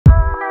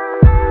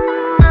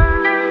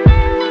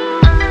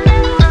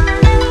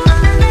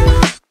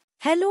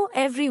Hello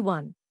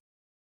everyone.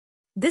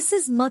 This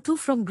is Mathu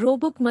from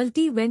GROBOOK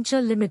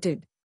Multi-Venture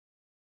Limited.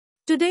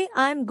 Today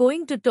I am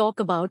going to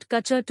talk about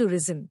Kachar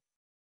tourism.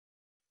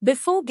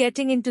 Before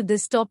getting into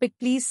this topic,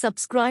 please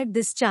subscribe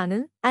this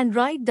channel and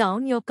write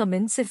down your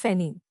comments if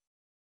any.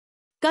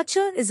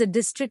 Kachar is a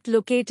district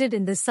located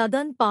in the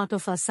southern part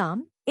of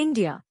Assam,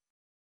 India.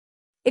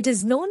 It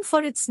is known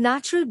for its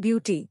natural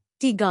beauty,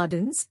 tea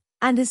gardens,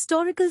 and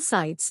historical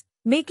sites,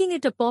 making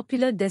it a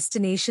popular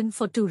destination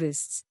for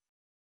tourists.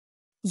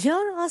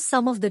 Here are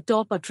some of the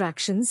top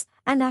attractions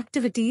and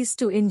activities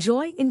to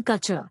enjoy in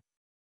Kachar.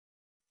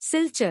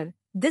 Silchar,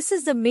 this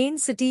is the main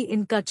city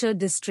in Kachar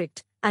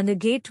district and a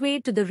gateway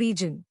to the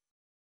region.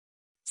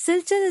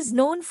 Silchar is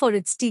known for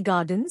its tea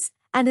gardens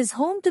and is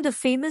home to the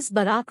famous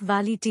Barak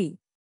Valley tea.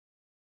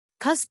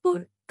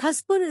 Khaspur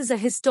is a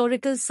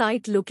historical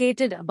site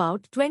located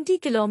about 20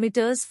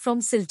 kilometers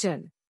from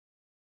Silchar.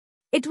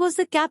 It was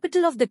the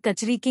capital of the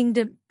Kachari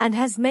kingdom and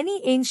has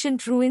many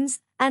ancient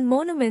ruins and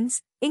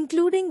monuments,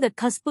 including the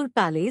Khaspur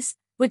Palace,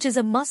 which is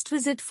a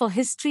must-visit for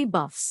history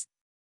buffs.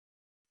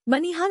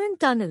 Maniharan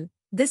Tunnel,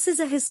 this is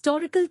a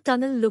historical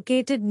tunnel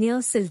located near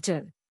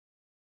Silchar.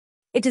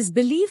 It is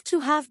believed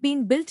to have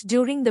been built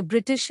during the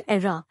British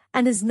era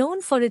and is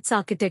known for its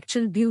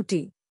architectural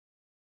beauty.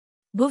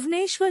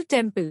 Bhubaneswar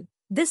Temple,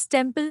 this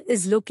temple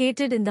is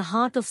located in the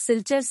heart of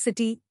Silchar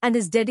city and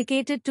is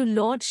dedicated to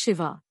Lord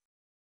Shiva.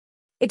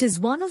 It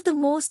is one of the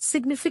most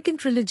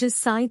significant religious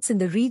sites in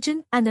the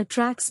region and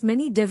attracts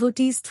many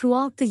devotees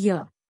throughout the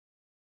year.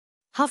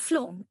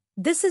 Haflong,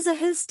 this is a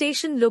hill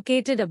station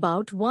located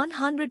about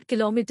 100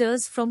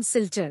 kilometers from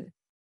Silchar.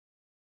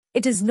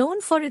 It is known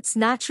for its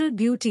natural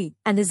beauty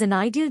and is an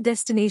ideal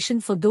destination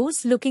for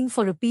those looking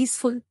for a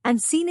peaceful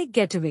and scenic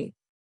getaway.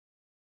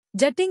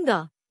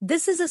 Jatinga,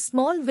 this is a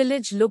small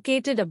village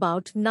located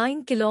about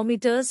 9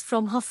 kilometers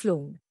from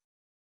Haflong.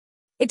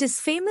 It is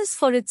famous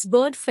for its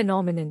bird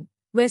phenomenon,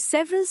 where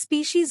several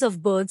species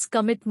of birds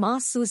commit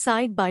mass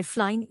suicide by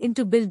flying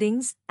into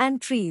buildings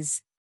and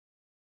trees.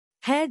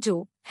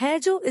 Hairjo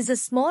is a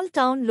small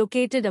town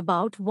located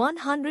about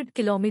 100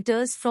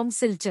 kilometers from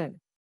Silchar.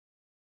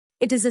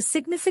 It is a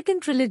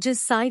significant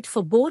religious site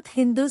for both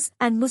Hindus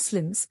and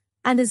Muslims,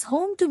 and is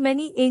home to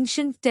many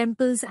ancient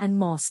temples and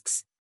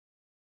mosques.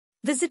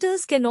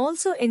 Visitors can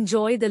also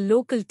enjoy the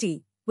local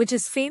tea, which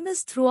is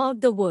famous throughout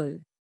the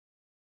world.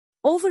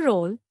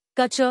 Overall,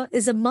 Kachar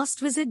is a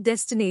must-visit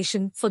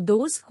destination for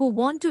those who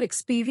want to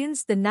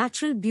experience the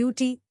natural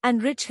beauty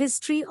and rich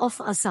history of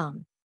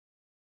Assam.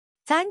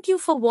 Thank you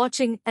for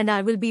watching, and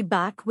I will be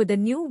back with a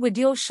new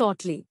video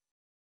shortly.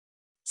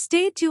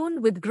 Stay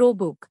tuned with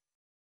GROBOOK.